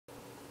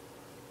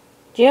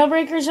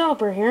Jailbreaker's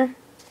Helper here.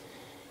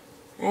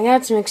 I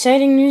got some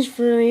exciting news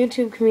for the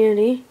YouTube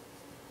community.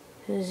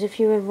 Because if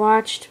you had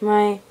watched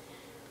my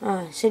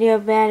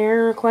Cydia bad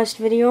error request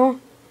video,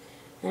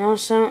 I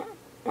know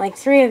like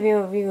 3 of you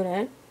have viewed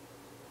it.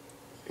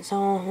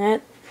 So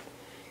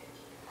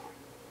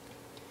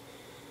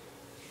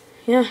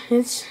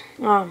it's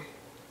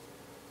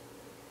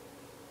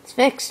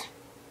fixed.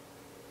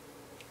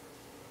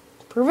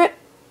 Prove it.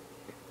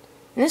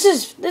 And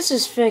this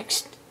is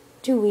fixed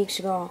 2 weeks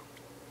ago.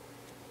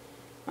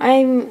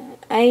 I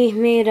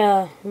made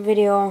a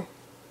video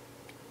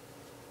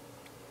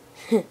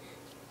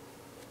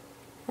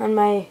in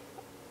my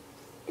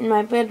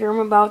bedroom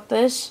about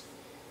this,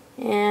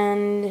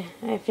 and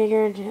I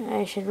figured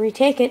I should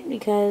retake it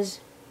because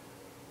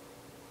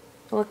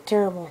it looked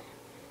terrible.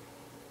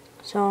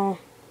 So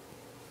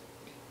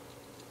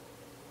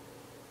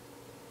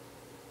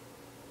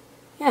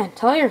yeah,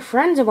 tell your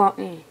friends about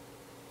me.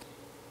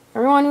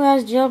 Everyone who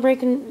has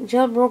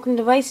jailbroken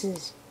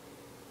devices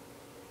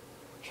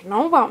should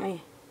know about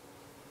me.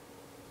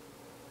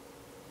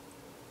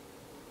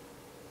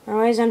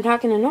 Otherwise, I'm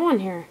talking to no one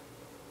here.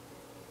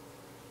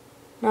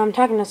 No, I'm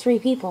talking to 3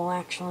 people,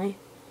 actually.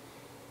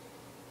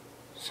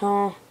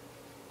 So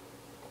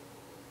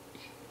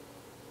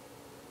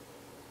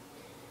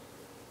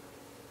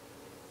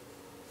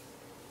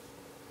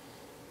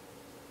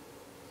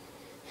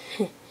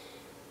if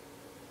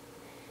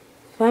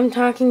I'm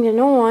talking to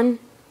no one,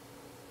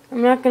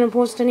 I'm not going to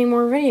post any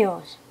more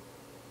videos.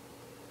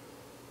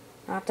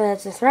 Not that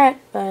it's a threat,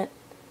 but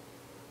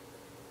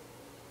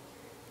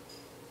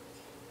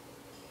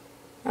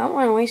I don't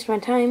want to waste my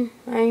time.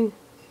 I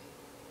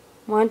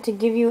want to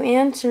give you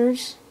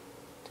answers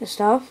to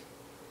stuff,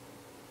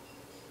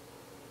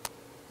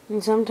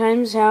 and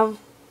sometimes have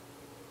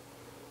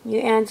you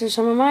answer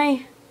some of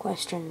my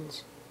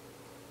questions.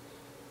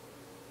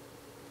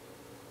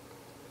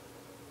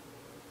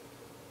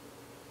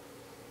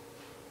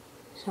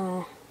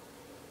 So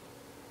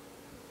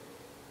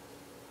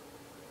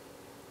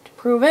to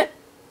prove it,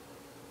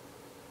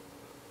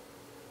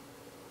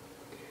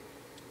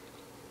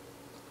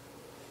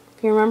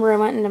 if you remember, I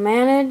went into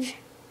Manage,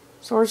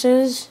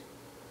 Sources,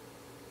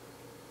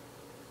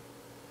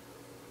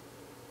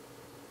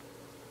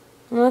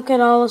 and look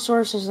at all the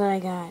sources that I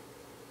got.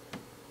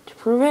 To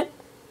prove it,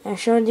 I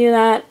showed you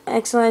that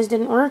Xalize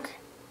didn't work.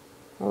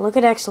 Well, look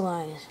at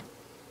Xalize.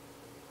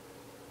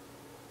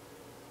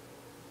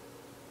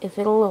 If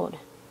it'll load.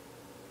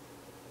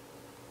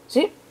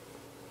 See?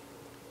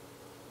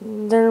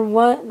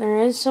 There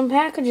is some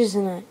packages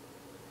in it.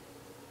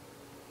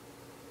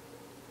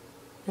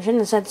 I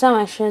shouldn't have said some,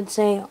 I should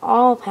say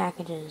all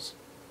packages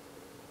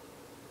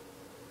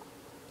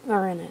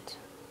are in it.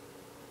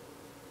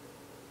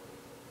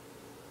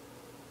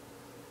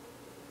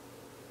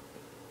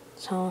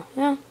 So,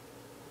 yeah.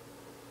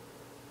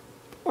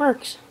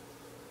 Works.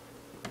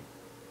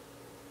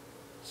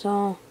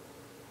 So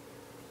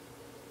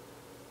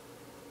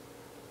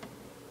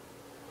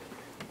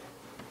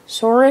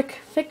SAURIK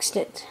fixed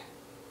it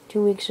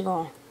 2 weeks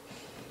ago.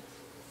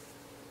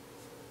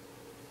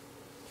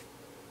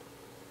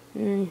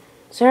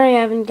 Sorry I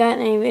haven't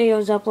gotten any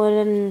videos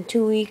uploaded in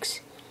 2 weeks,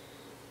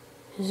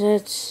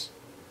 because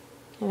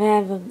I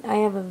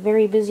have a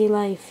very busy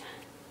life.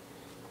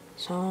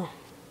 So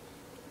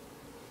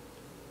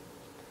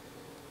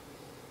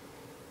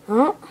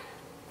well,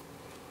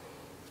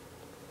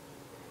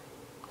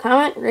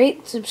 comment,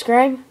 rate,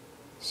 subscribe.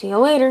 See you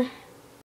later.